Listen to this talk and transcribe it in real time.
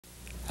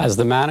As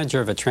the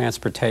manager of a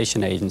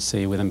transportation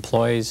agency with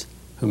employees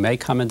who may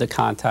come into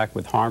contact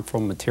with harmful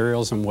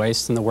materials and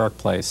waste in the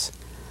workplace,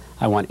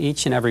 I want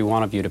each and every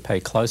one of you to pay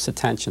close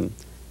attention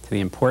to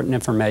the important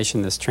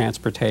information this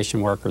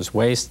Transportation Workers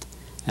Waste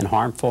and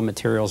Harmful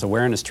Materials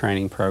Awareness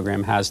Training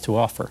Program has to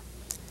offer.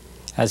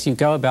 As you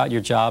go about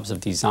your jobs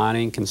of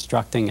designing,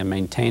 constructing, and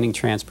maintaining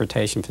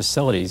transportation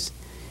facilities,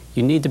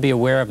 you need to be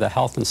aware of the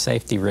health and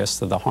safety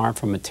risks of the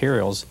harmful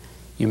materials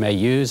you may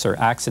use or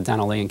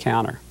accidentally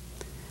encounter.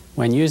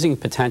 When using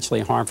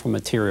potentially harmful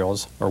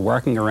materials or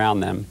working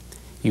around them,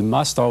 you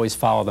must always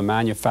follow the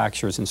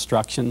manufacturer's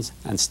instructions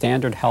and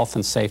standard health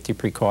and safety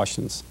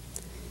precautions.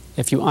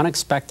 If you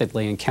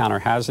unexpectedly encounter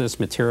hazardous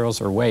materials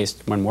or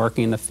waste when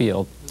working in the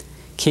field,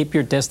 keep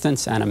your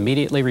distance and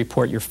immediately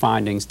report your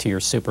findings to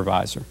your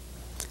supervisor.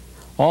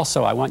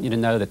 Also, I want you to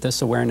know that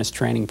this awareness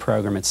training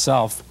program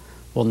itself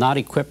will not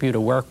equip you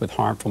to work with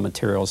harmful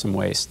materials and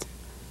waste.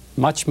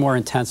 Much more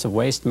intensive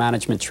waste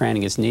management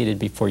training is needed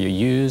before you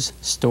use,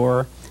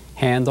 store,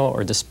 handle,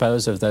 or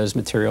dispose of those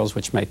materials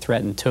which may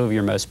threaten two of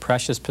your most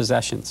precious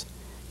possessions,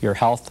 your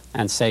health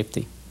and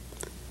safety.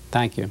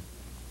 Thank you.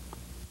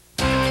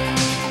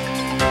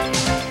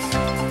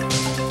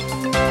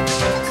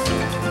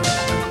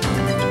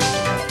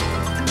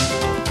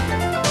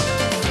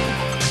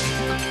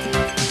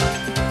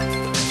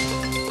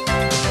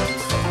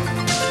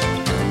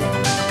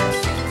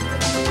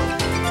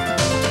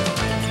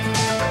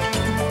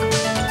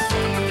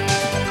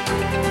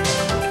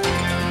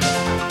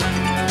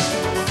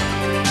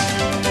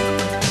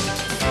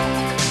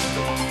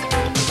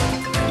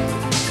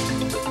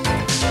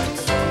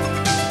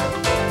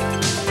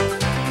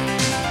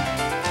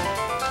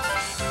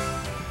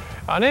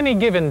 On any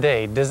given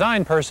day,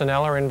 design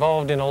personnel are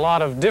involved in a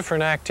lot of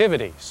different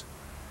activities.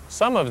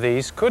 Some of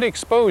these could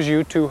expose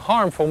you to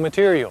harmful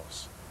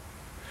materials.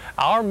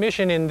 Our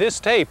mission in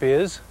this tape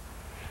is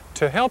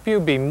to help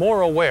you be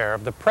more aware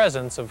of the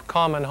presence of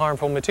common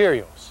harmful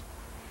materials.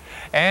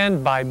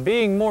 And by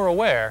being more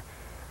aware,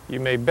 you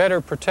may better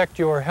protect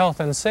your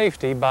health and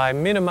safety by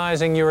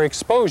minimizing your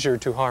exposure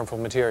to harmful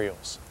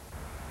materials.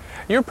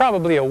 You're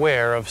probably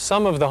aware of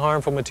some of the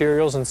harmful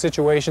materials and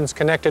situations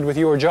connected with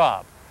your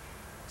job.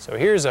 So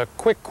here's a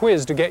quick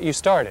quiz to get you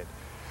started.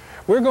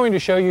 We're going to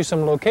show you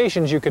some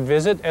locations you could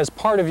visit as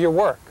part of your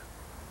work.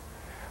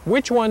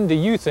 Which one do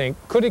you think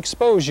could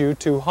expose you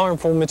to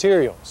harmful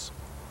materials?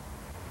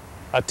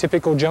 A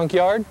typical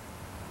junkyard?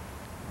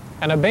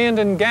 An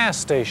abandoned gas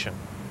station?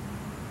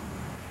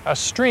 A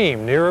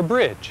stream near a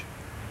bridge?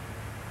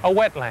 A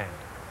wetland?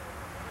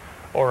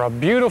 Or a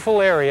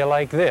beautiful area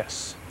like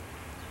this?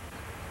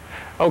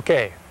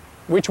 Okay,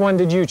 which one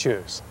did you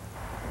choose?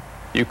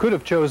 You could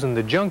have chosen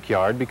the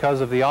junkyard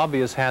because of the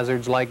obvious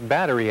hazards like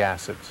battery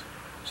acids,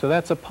 so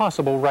that's a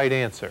possible right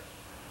answer.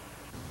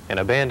 An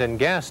abandoned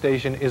gas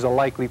station is a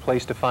likely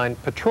place to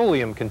find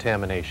petroleum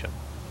contamination,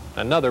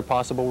 another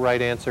possible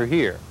right answer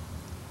here.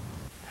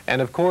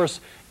 And of course,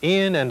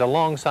 in and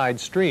alongside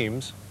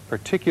streams,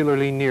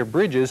 particularly near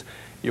bridges,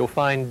 you'll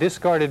find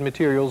discarded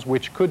materials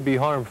which could be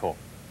harmful.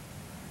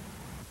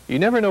 You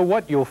never know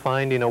what you'll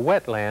find in a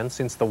wetland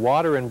since the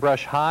water and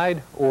brush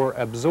hide or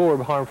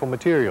absorb harmful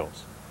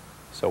materials.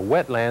 So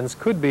wetlands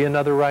could be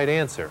another right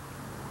answer.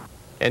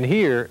 And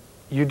here,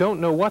 you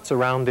don't know what's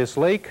around this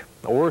lake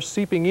or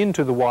seeping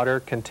into the water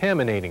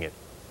contaminating it.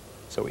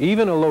 So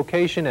even a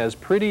location as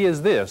pretty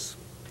as this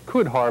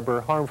could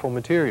harbor harmful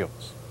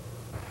materials.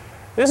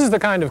 This is the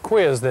kind of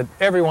quiz that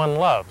everyone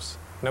loves.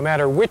 No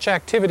matter which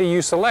activity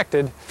you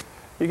selected,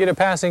 you get a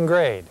passing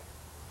grade.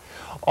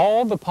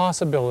 All the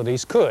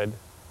possibilities could,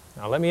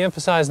 now let me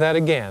emphasize that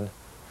again,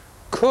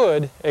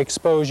 could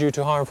expose you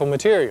to harmful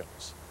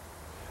materials.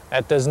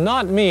 That does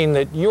not mean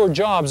that your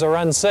jobs are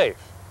unsafe.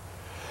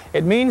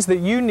 It means that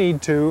you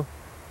need to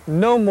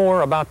know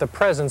more about the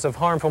presence of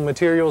harmful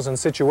materials and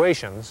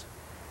situations,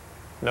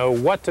 know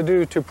what to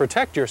do to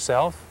protect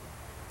yourself,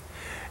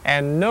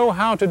 and know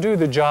how to do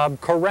the job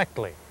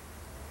correctly.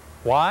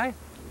 Why?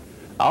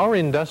 Our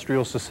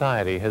industrial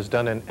society has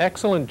done an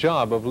excellent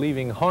job of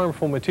leaving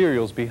harmful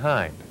materials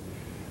behind.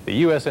 The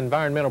U.S.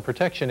 Environmental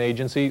Protection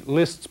Agency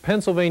lists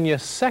Pennsylvania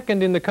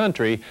second in the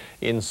country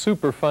in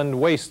Superfund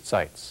waste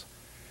sites.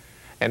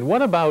 And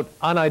what about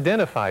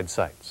unidentified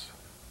sites?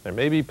 There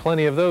may be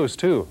plenty of those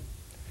too.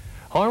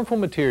 Harmful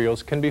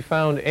materials can be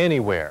found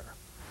anywhere,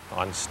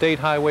 on state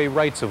highway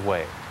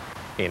rights-of-way,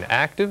 in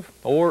active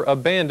or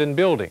abandoned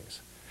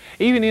buildings,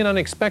 even in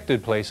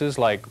unexpected places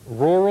like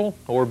rural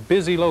or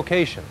busy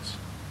locations.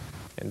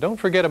 And don't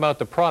forget about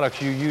the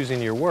products you use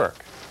in your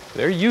work.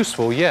 They're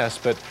useful, yes,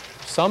 but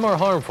some are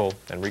harmful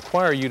and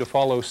require you to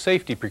follow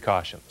safety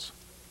precautions.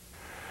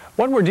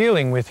 What we're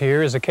dealing with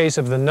here is a case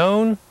of the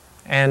known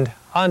and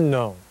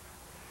unknown.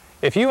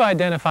 If you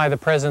identify the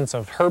presence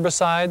of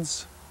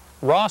herbicides,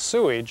 raw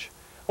sewage,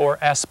 or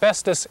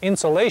asbestos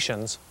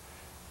insulations,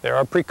 there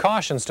are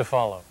precautions to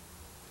follow.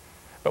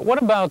 But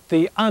what about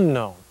the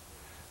unknown,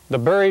 the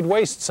buried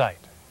waste site,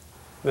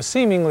 the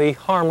seemingly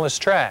harmless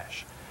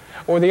trash,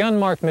 or the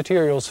unmarked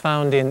materials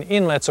found in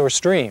inlets or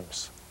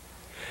streams?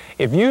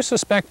 If you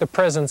suspect the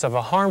presence of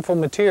a harmful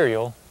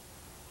material,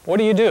 what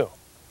do you do?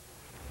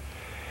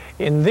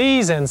 In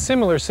these and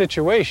similar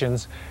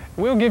situations,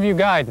 we'll give you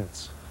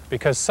guidance,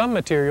 because some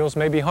materials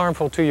may be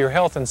harmful to your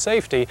health and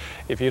safety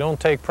if you don't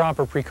take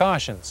proper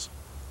precautions.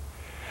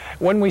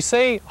 When we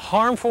say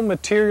harmful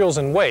materials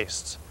and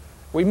wastes,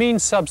 we mean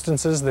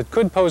substances that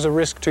could pose a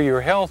risk to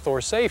your health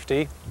or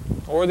safety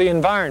or the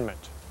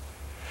environment.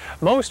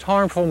 Most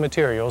harmful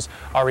materials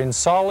are in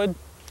solid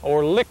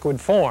or liquid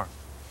form.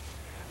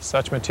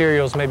 Such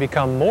materials may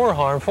become more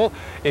harmful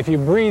if you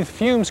breathe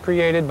fumes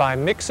created by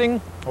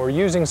mixing or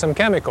using some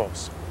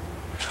chemicals,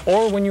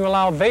 or when you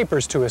allow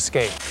vapors to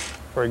escape,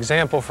 for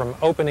example from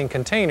opening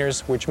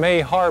containers which may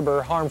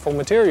harbor harmful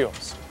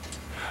materials,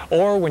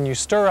 or when you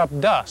stir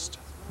up dust,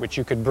 which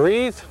you could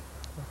breathe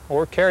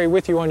or carry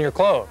with you on your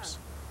clothes.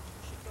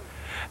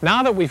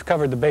 Now that we've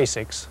covered the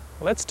basics,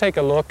 let's take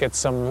a look at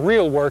some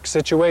real-work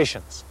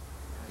situations.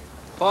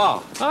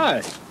 Paul,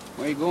 Hi.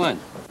 where you going?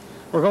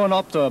 We're going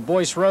up to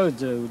Boyce Road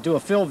to do a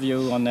field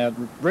view on that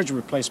bridge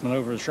replacement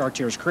over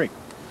Chartiers Creek.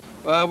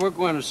 Well, we're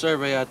going to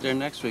survey out there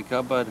next week. How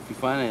about if you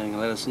find anything,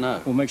 let us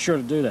know. We'll make sure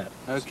to do that.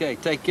 Okay,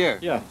 take care.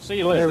 Yeah, see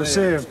you later. Never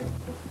see him.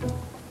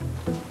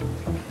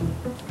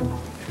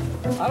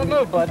 I don't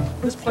know, bud.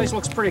 This place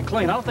looks pretty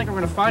clean. I don't think we're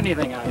going to find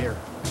anything out here.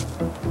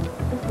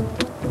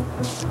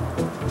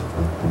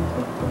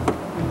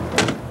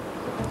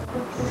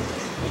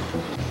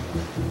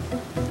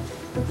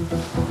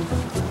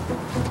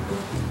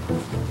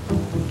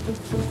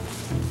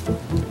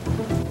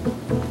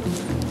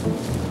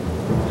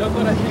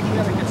 But I think we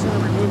got to consider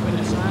removing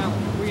this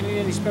island. Do we need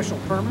any special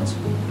permits?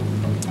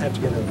 Have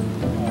to get a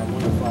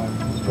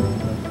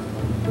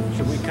 105.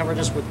 Should we cover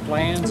this with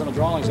plans and the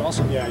drawings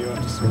also? Yeah, you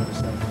have to submit a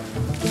set.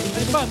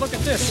 Hey, bud, look at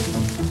this.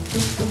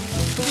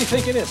 What do you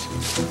think it is?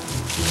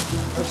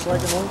 Looks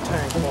like an old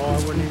tank, Paul. I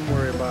wouldn't even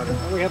worry about it.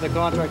 We have the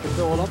contractor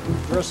fill it up,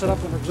 dress it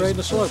up, and grade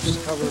the slopes.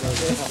 Cover it up.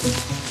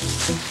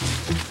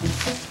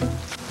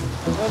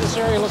 Well, this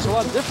area looks a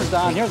lot different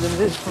down here than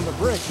it is from the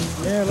bridge.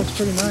 Yeah, it looks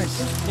pretty nice.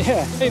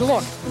 Yeah. Hey,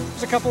 look.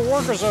 There's a couple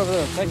workers over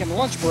there taking a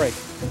lunch break.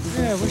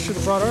 Yeah, we should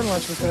have brought our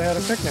lunch. We could have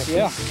had a picnic.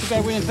 Yeah. Too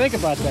bad we didn't think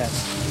about that. You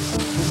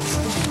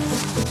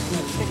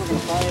think we're going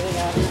to find anything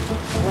out here? I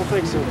don't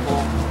think so,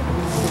 Paul.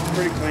 It's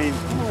pretty clean. I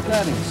don't know what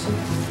that is. I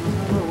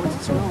don't know. What's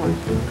it smell like?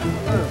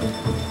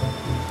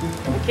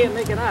 I can't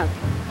make it out.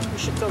 We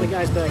should tell the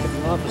guys back at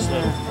the office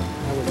there.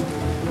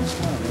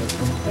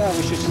 Yeah,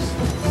 we should just...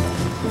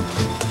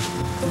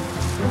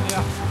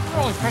 Yeah,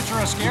 really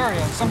picturesque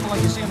area. Something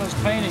like you see in those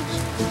paintings.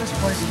 This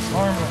place is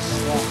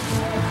harmless.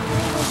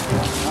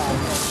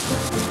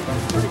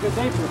 Pretty good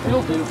day for a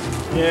field view.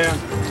 Yeah.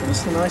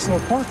 This is a nice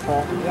little park,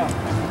 Paul. Yeah.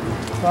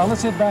 Well,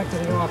 let's head back to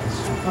the office.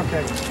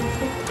 Okay.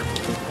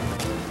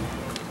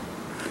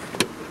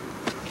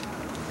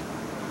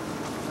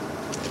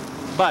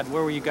 Bud,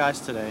 where were you guys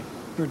today?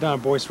 We were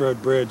down Boyce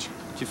Road Bridge.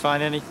 Did you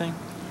find anything?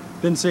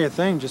 Didn't see a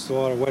thing, just a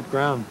lot of wet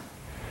ground.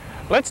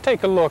 Let's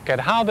take a look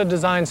at how the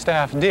design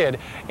staff did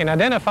in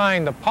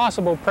identifying the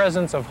possible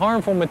presence of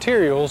harmful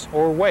materials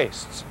or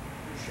wastes.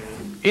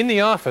 In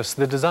the office,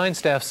 the design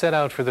staff set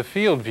out for the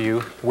field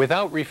view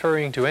without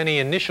referring to any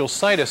initial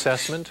site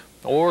assessment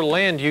or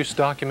land use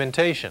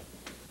documentation.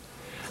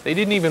 They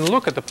didn't even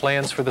look at the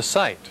plans for the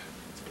site.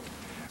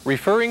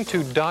 Referring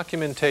to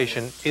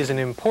documentation is an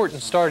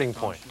important starting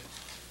point.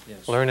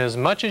 Learn as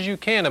much as you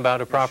can about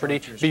a property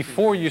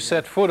before you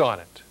set foot on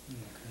it.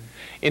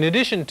 In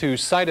addition to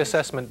site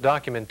assessment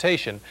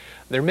documentation,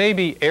 there may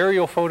be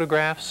aerial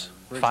photographs,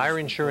 fire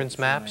insurance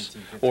maps,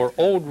 or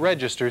old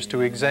registers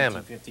to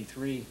examine.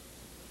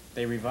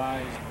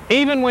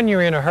 Even when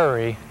you're in a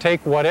hurry,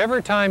 take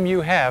whatever time you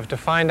have to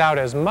find out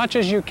as much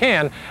as you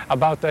can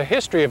about the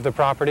history of the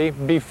property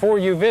before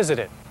you visit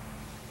it.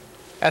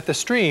 At the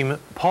stream,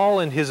 Paul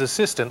and his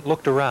assistant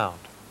looked around,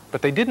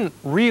 but they didn't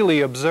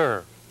really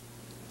observe.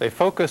 They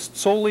focused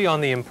solely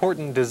on the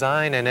important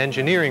design and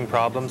engineering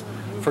problems,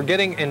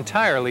 forgetting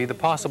entirely the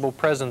possible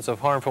presence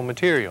of harmful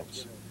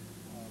materials.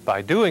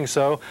 By doing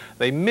so,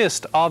 they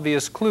missed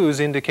obvious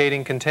clues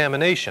indicating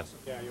contamination.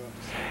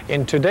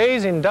 In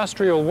today's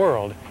industrial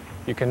world,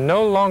 you can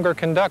no longer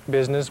conduct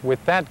business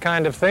with that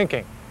kind of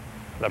thinking.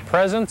 The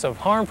presence of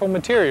harmful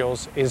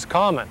materials is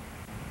common.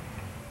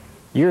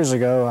 Years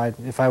ago,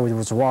 if I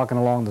was walking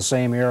along the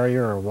same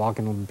area or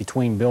walking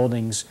between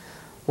buildings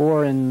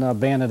or in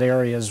abandoned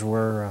areas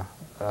where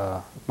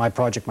my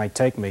project might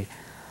take me,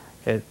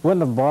 it wouldn't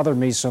have bothered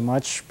me so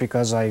much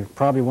because I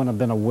probably wouldn't have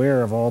been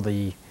aware of all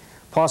the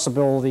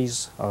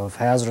possibilities of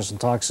hazardous and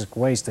toxic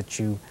waste that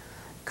you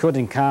could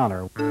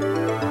encounter.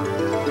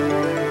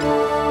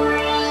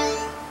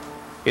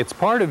 It's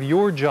part of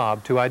your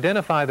job to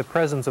identify the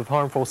presence of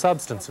harmful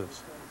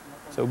substances.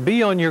 So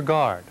be on your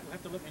guard,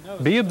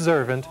 be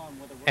observant,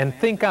 and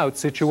think out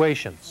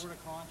situations.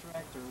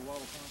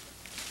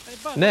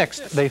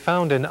 Next, they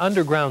found an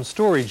underground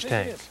storage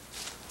tank.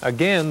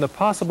 Again, the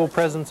possible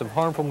presence of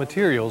harmful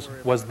materials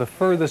was the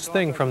furthest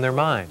thing from their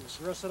minds.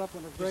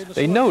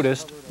 They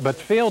noticed, but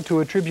failed to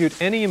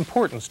attribute any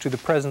importance to the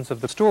presence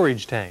of the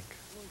storage tank.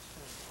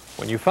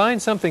 When you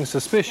find something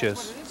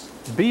suspicious,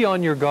 be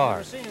on your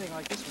guard.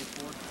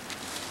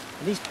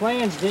 These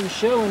plans didn't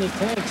show any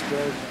tanks,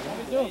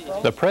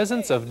 Bill. The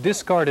presence of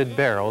discarded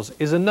barrels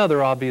is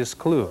another obvious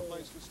clue.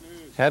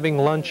 Having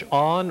lunch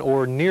on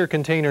or near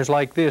containers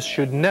like this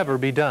should never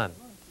be done.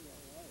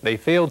 They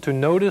failed to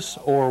notice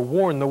or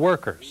warn the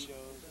workers.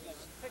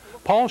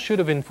 Paul should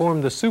have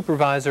informed the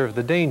supervisor of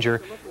the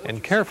danger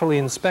and carefully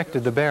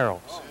inspected the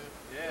barrels.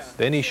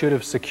 Then he should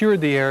have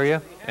secured the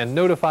area and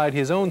notified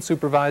his own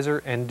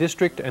supervisor and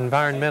district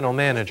environmental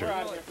manager.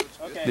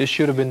 This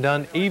should have been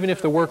done even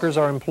if the workers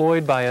are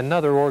employed by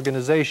another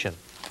organization.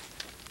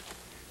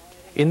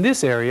 In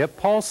this area,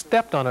 Paul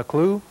stepped on a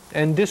clue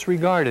and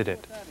disregarded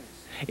it.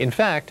 In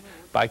fact,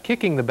 by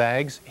kicking the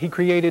bags, he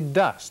created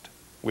dust,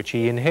 which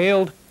he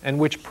inhaled and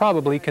which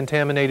probably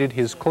contaminated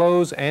his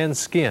clothes and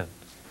skin.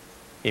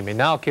 He may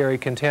now carry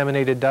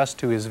contaminated dust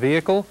to his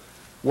vehicle,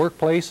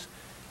 workplace,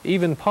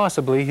 even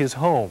possibly his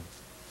home.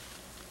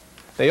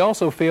 They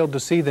also failed to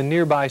see the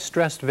nearby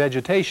stressed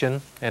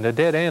vegetation and a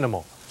dead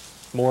animal,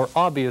 more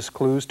obvious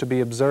clues to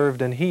be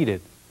observed and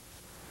heeded.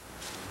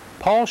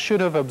 Paul should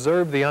have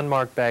observed the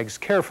unmarked bags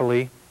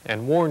carefully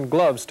and worn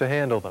gloves to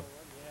handle them.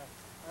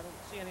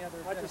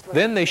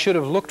 Then they should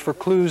have looked for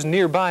clues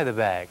nearby the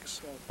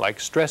bags, like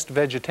stressed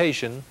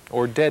vegetation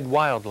or dead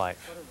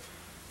wildlife.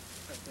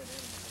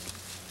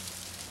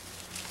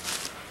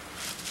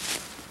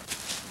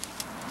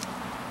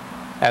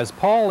 As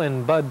Paul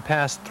and Bud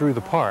passed through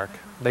the park,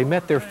 they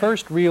met their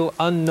first real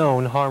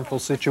unknown harmful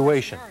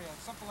situation.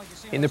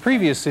 In the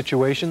previous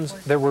situations,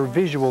 there were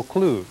visual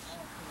clues.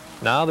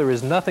 Now there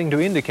is nothing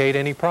to indicate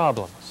any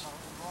problems.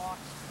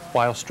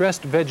 While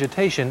stressed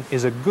vegetation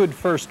is a good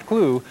first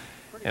clue,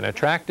 an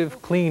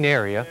attractive, clean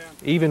area,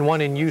 even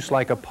one in use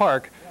like a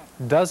park,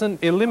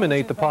 doesn't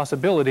eliminate the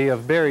possibility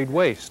of buried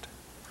waste.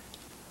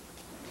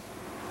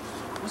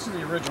 This is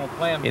the original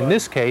plan. In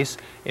this case,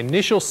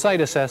 initial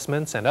site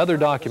assessments and other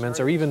documents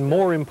are even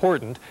more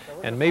important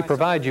and may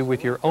provide you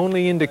with your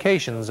only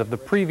indications of the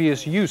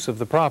previous use of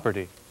the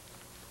property.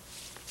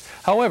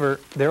 However,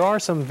 there are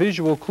some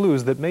visual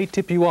clues that may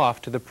tip you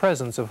off to the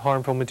presence of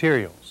harmful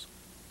materials.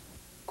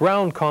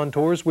 Ground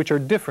contours which are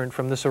different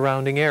from the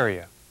surrounding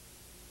area.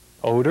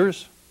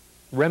 Odors,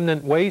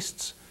 remnant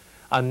wastes,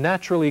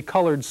 unnaturally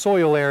colored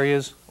soil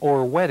areas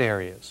or wet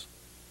areas,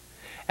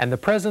 and the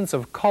presence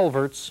of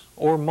culverts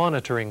or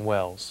monitoring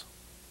wells.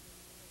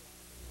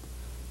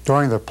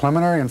 During the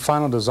preliminary and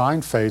final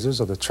design phases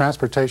of the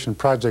transportation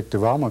project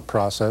development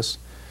process,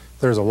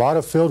 there's a lot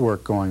of field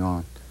work going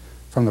on.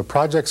 From the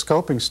project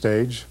scoping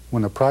stage,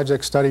 when the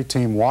project study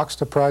team walks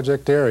the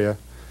project area,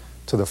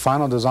 to the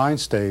final design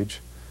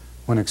stage,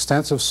 when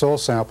extensive soil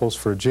samples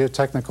for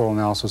geotechnical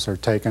analysis are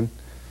taken,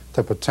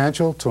 the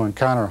potential to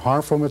encounter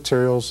harmful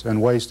materials and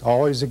waste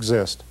always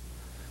exists.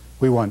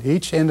 We want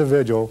each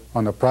individual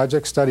on the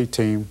project study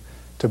team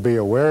to be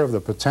aware of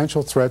the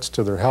potential threats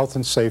to their health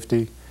and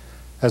safety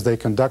as they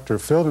conduct their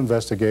field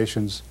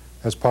investigations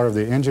as part of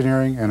the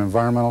engineering and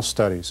environmental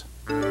studies.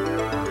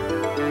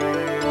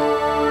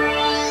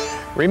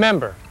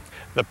 Remember,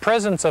 the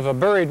presence of a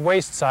buried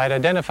waste site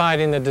identified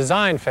in the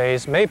design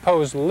phase may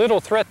pose little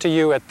threat to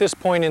you at this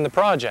point in the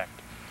project,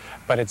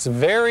 but it's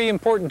very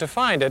important to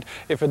find it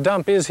if a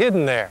dump is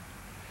hidden there.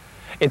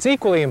 It's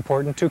equally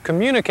important to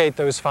communicate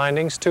those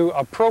findings to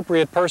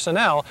appropriate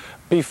personnel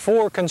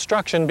before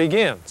construction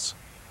begins.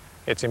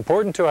 It's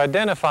important to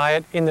identify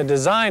it in the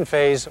design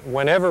phase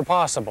whenever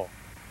possible.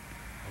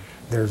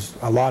 There's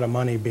a lot of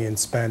money being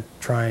spent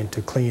trying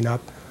to clean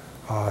up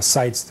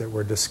sites that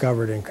were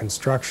discovered in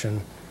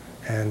construction,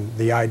 and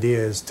the idea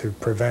is to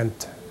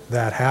prevent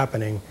that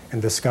happening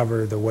and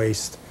discover the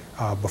waste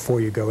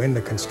before you go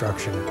into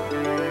construction.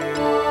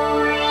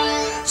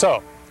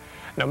 So,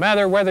 no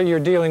matter whether you're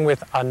dealing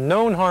with a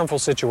known harmful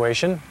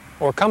situation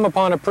or come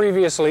upon a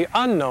previously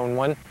unknown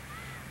one,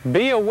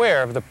 be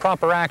aware of the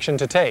proper action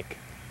to take.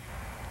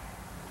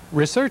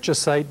 Research a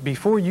site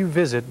before you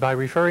visit by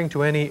referring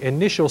to any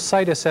initial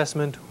site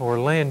assessment or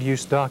land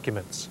use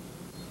documents.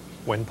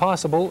 When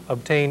possible,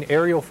 obtain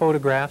aerial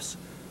photographs,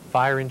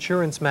 fire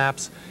insurance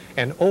maps,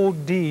 and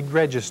old deed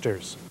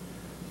registers.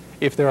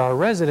 If there are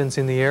residents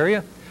in the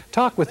area,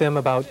 talk with them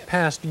about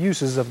past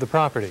uses of the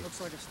property.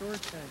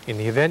 In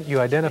the event you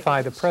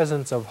identify the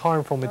presence of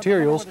harmful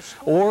materials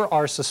or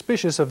are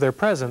suspicious of their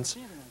presence,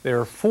 there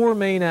are 4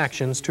 main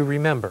actions to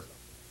remember.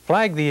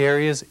 Flag the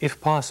areas if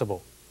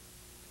possible.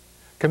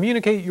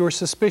 Communicate your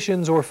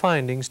suspicions or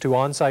findings to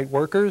on-site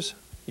workers,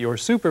 your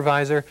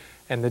supervisor,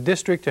 and the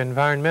district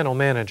environmental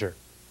manager.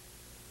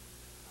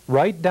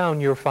 Write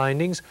down your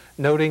findings,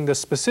 noting the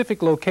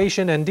specific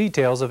location and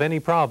details of any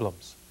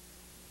problems.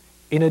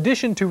 In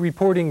addition to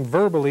reporting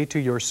verbally to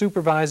your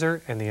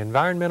supervisor and the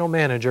environmental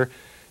manager,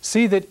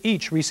 see that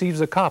each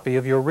receives a copy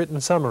of your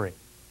written summary.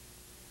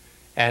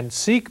 And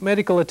seek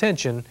medical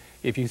attention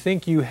if you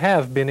think you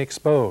have been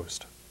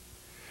exposed.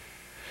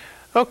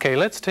 Okay,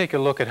 let's take a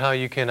look at how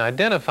you can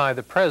identify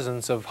the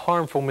presence of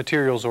harmful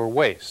materials or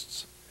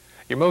wastes.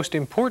 Your most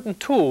important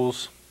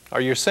tools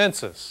are your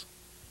senses.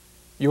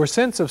 Your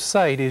sense of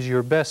sight is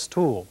your best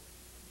tool.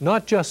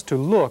 not just to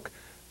look,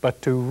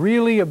 but to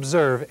really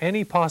observe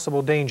any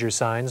possible danger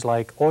signs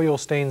like oil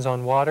stains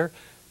on water,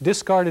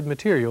 discarded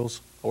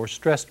materials, or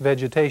stressed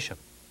vegetation.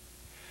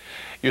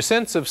 Your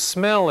sense of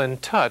smell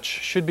and touch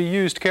should be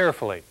used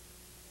carefully.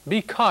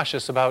 Be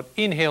cautious about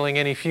inhaling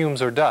any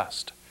fumes or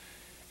dust.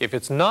 If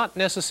it's not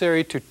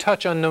necessary to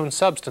touch unknown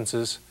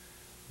substances,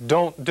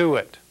 don't do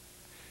it.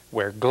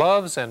 Wear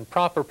gloves and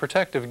proper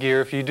protective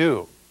gear if you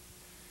do.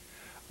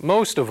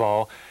 Most of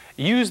all,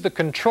 use the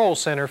control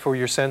center for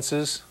your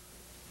senses,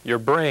 your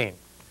brain.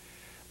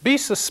 Be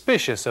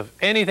suspicious of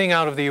anything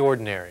out of the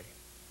ordinary.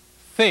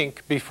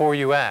 Think before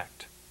you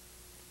act.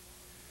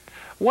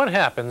 What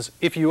happens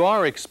if you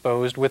are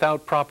exposed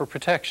without proper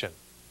protection?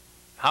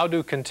 How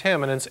do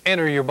contaminants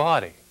enter your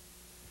body?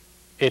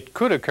 It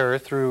could occur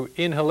through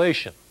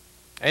inhalation.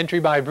 Entry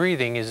by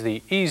breathing is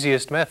the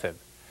easiest method.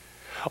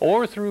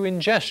 Or through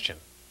ingestion,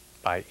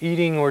 by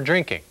eating or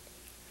drinking.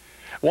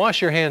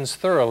 Wash your hands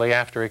thoroughly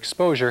after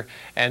exposure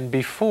and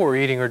before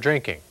eating or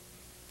drinking.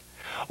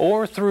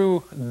 Or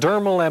through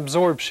dermal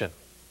absorption,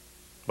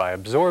 by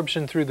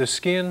absorption through the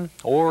skin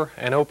or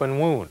an open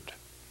wound.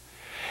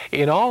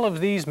 In all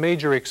of these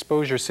major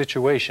exposure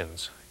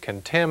situations,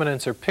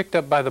 contaminants are picked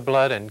up by the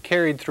blood and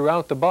carried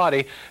throughout the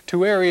body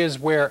to areas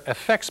where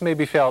effects may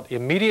be felt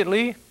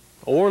immediately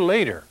or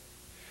later.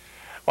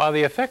 While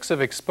the effects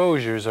of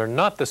exposures are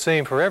not the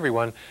same for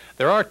everyone,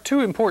 there are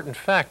two important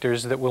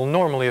factors that will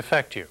normally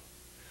affect you.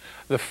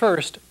 The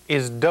first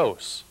is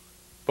dose.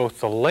 Both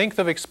the length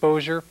of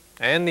exposure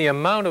and the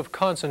amount of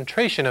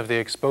concentration of the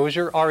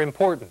exposure are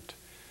important.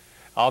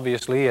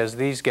 Obviously, as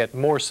these get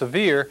more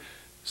severe,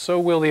 so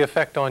will the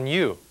effect on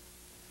you.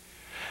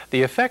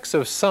 The effects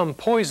of some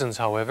poisons,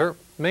 however,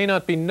 may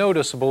not be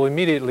noticeable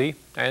immediately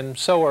and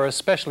so are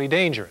especially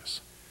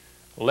dangerous.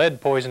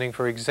 Lead poisoning,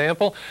 for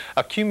example,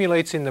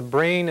 accumulates in the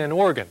brain and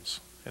organs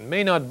and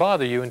may not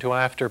bother you until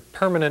after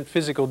permanent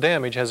physical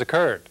damage has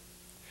occurred.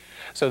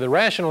 So the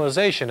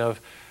rationalization of,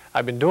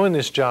 I've been doing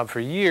this job for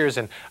years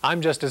and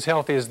I'm just as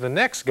healthy as the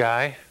next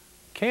guy,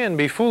 can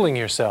be fooling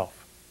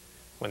yourself.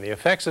 When the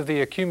effects of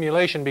the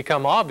accumulation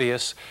become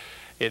obvious,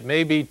 it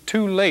may be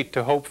too late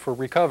to hope for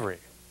recovery.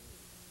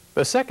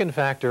 The second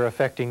factor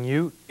affecting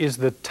you is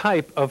the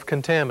type of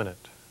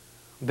contaminant.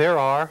 There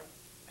are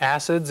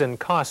acids and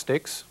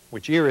caustics,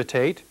 which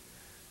irritate,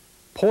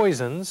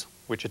 poisons,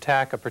 which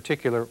attack a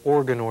particular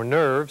organ or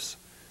nerves,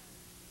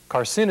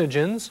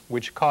 carcinogens,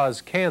 which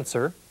cause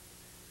cancer,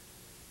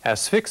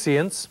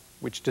 asphyxiants,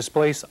 which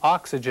displace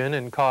oxygen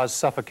and cause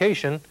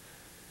suffocation,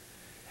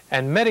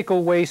 and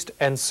medical waste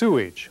and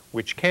sewage,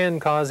 which can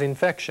cause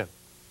infection.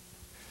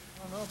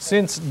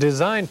 Since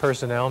design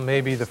personnel may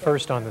be the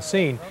first on the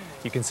scene,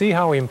 you can see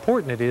how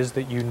important it is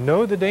that you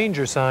know the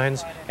danger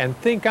signs and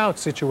think out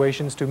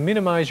situations to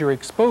minimize your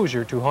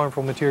exposure to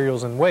harmful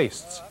materials and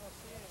wastes.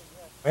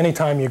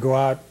 Anytime you go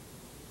out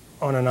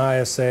on an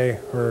ISA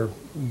or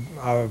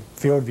a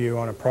field view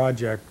on a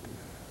project,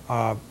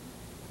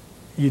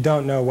 you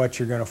don't know what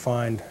you're going to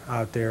find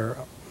out there.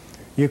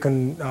 You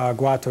can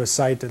go out to a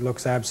site that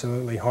looks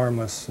absolutely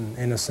harmless and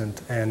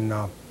innocent, and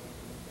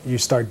you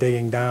start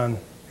digging down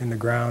in the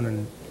ground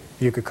and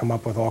you could come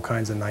up with all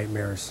kinds of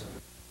nightmares.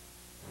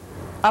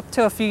 Up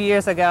to a few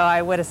years ago,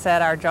 I would have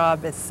said our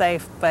job is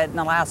safe, but in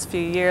the last few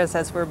years,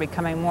 as we're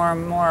becoming more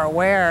and more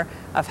aware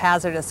of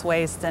hazardous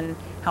waste and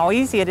how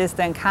easy it is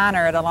to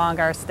encounter it along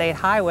our state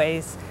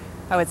highways,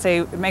 I would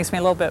say it makes me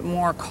a little bit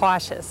more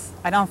cautious.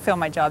 I don't feel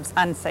my job's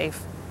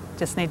unsafe,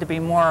 just need to be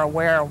more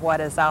aware of what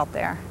is out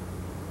there.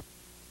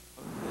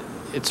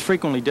 It's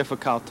frequently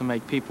difficult to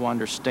make people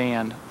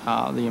understand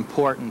the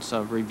importance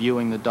of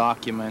reviewing the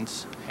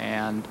documents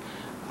and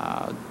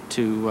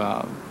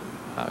to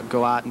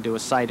go out and do a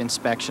site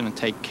inspection and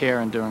take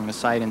care in doing the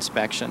site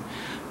inspection.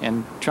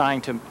 And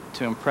trying to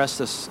impress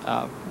this,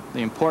 the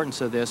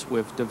importance of this,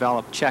 we've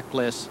developed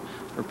checklists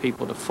for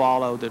people to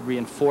follow that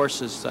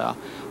reinforces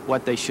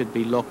what they should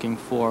be looking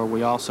for.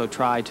 We also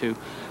try to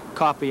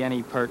copy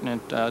any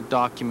pertinent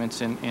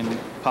documents in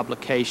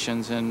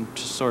publications and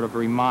to sort of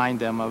remind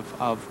them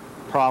of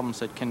problems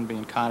that can be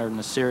encountered and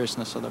the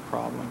seriousness of the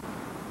problem.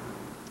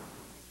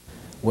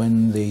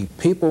 When the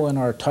people in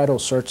our title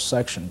search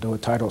section do a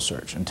title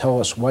search and tell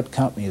us what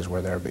companies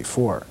were there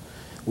before,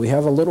 we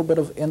have a little bit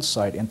of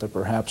insight into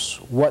perhaps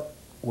what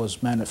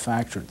was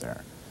manufactured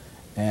there.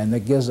 And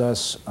that gives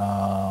us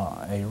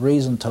a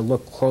reason to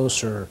look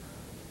closer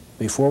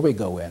before we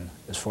go in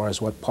as far as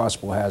what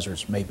possible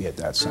hazards may be at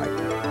that site.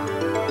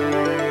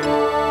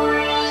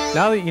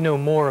 Now that you know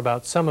more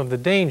about some of the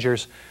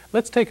dangers,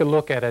 let's take a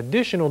look at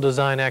additional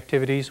design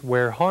activities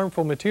where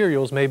harmful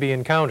materials may be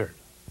encountered.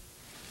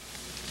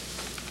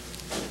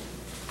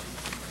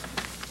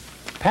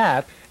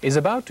 Pat is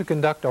about to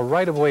conduct a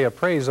right-of-way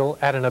appraisal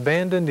at an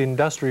abandoned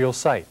industrial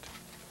site.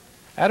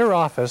 At her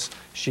office,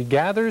 she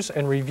gathers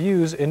and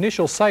reviews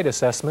initial site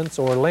assessments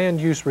or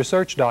land use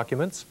research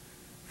documents,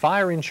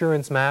 fire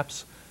insurance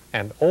maps,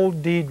 and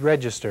old deed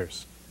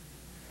registers.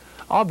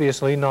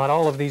 Obviously, not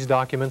all of these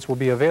documents will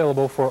be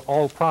available for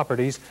all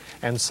properties,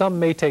 and some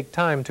may take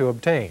time to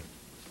obtain.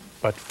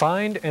 But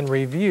find and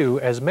review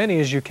as many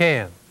as you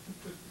can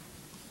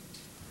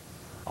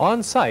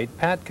On site,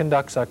 Pat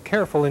conducts a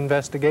careful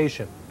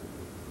investigation.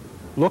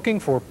 Looking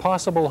for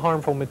possible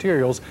harmful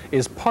materials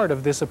is part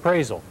of this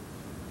appraisal.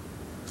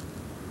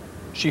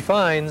 She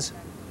finds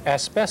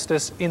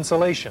asbestos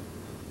insulation,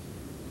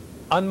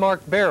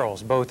 unmarked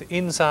barrels both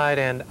inside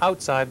and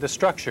outside the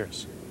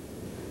structures,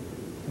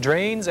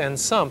 drains and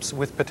sumps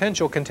with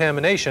potential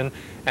contamination,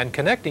 and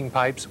connecting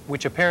pipes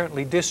which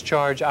apparently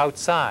discharge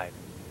outside.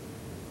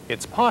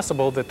 It's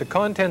possible that the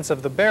contents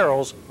of the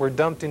barrels were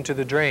dumped into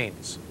the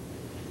drains.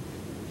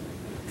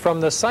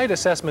 From the site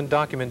assessment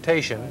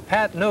documentation,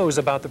 Pat knows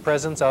about the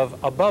presence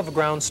of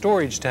above-ground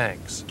storage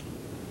tanks.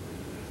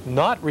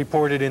 Not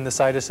reported in the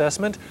site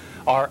assessment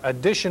are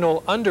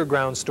additional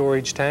underground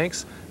storage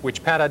tanks,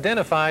 which Pat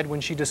identified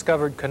when she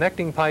discovered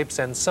connecting pipes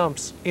and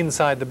sumps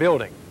inside the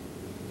building.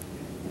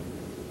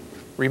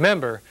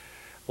 Remember,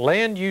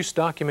 land use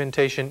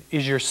documentation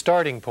is your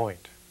starting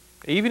point.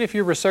 Even if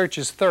your research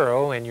is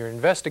thorough and your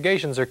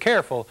investigations are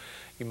careful,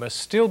 you must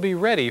still be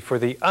ready for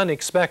the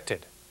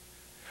unexpected.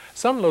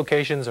 Some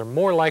locations are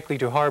more likely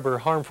to harbor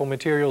harmful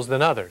materials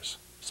than others,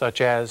 such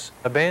as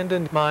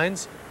abandoned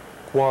mines,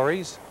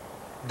 quarries,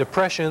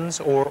 depressions,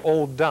 or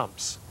old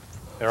dumps.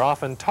 They're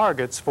often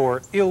targets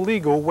for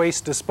illegal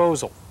waste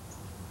disposal.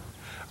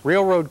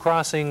 Railroad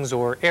crossings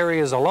or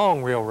areas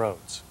along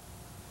railroads.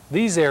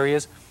 These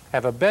areas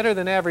have a better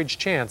than average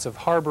chance of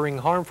harboring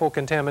harmful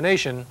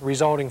contamination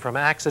resulting from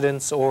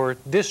accidents or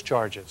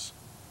discharges.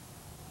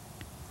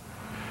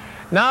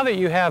 Now that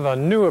you have a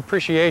new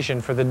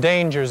appreciation for the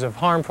dangers of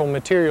harmful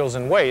materials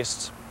and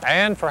wastes,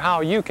 and for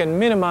how you can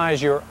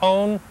minimize your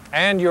own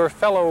and your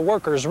fellow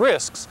workers'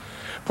 risks,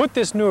 put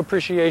this new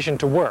appreciation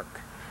to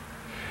work.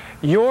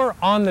 Your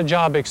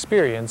on-the-job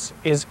experience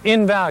is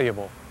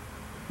invaluable.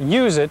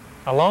 Use it,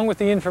 along with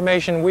the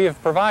information we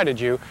have provided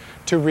you,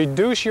 to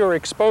reduce your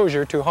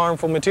exposure to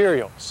harmful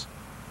materials.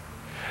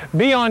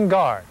 Be on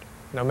guard,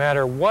 no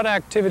matter what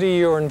activity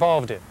you're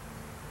involved in.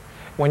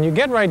 When you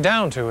get right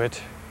down to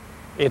it,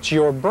 it's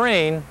your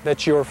brain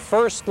that's your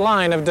first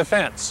line of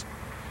defense.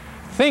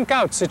 Think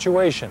out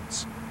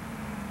situations.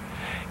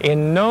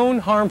 In known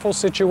harmful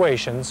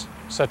situations,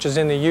 such as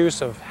in the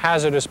use of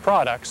hazardous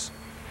products,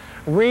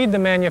 read the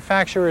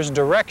manufacturer's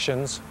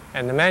directions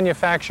and the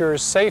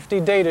manufacturer's safety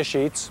data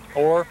sheets,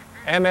 or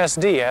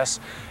MSDS,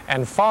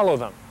 and follow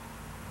them.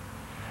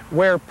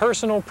 Wear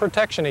personal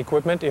protection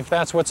equipment if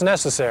that's what's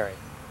necessary.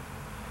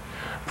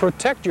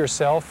 Protect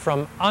yourself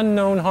from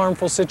unknown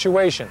harmful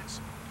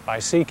situations by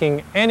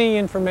seeking any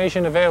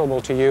information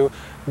available to you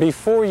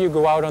before you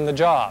go out on the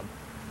job.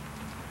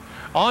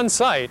 On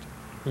site,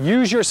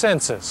 use your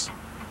senses,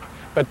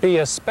 but be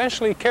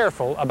especially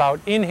careful about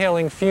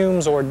inhaling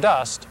fumes or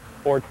dust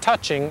or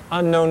touching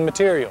unknown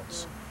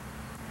materials.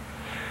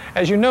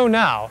 As you know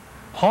now,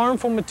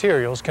 harmful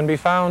materials can be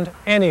found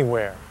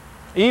anywhere,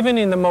 even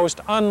in the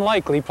most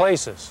unlikely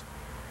places.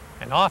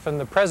 And often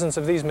the presence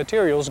of these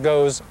materials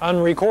goes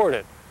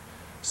unrecorded.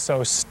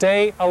 So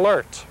stay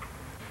alert.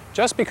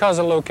 Just because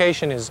a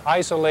location is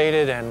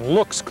isolated and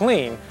looks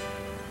clean,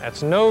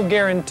 that's no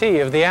guarantee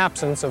of the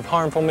absence of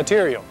harmful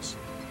materials.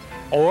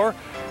 Or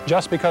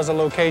just because a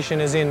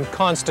location is in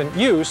constant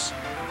use,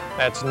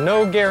 that's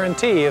no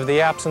guarantee of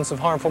the absence of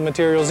harmful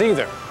materials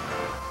either.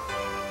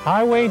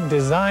 Highway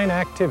design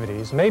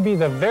activities may be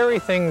the very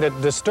thing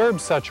that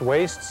disturbs such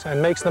wastes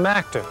and makes them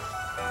active.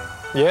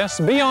 Yes,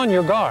 be on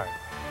your guard,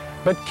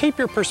 but keep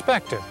your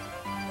perspective.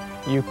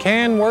 You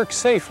can work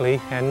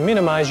safely and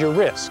minimize your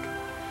risk.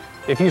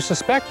 If you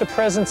suspect the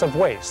presence of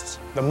wastes,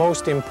 the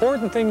most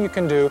important thing you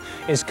can do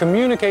is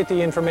communicate the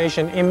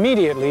information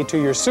immediately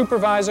to your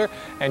supervisor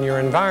and your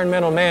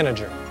environmental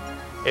manager.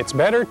 It's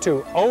better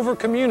to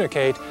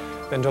over-communicate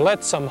than to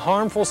let some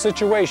harmful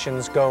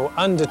situations go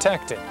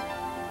undetected.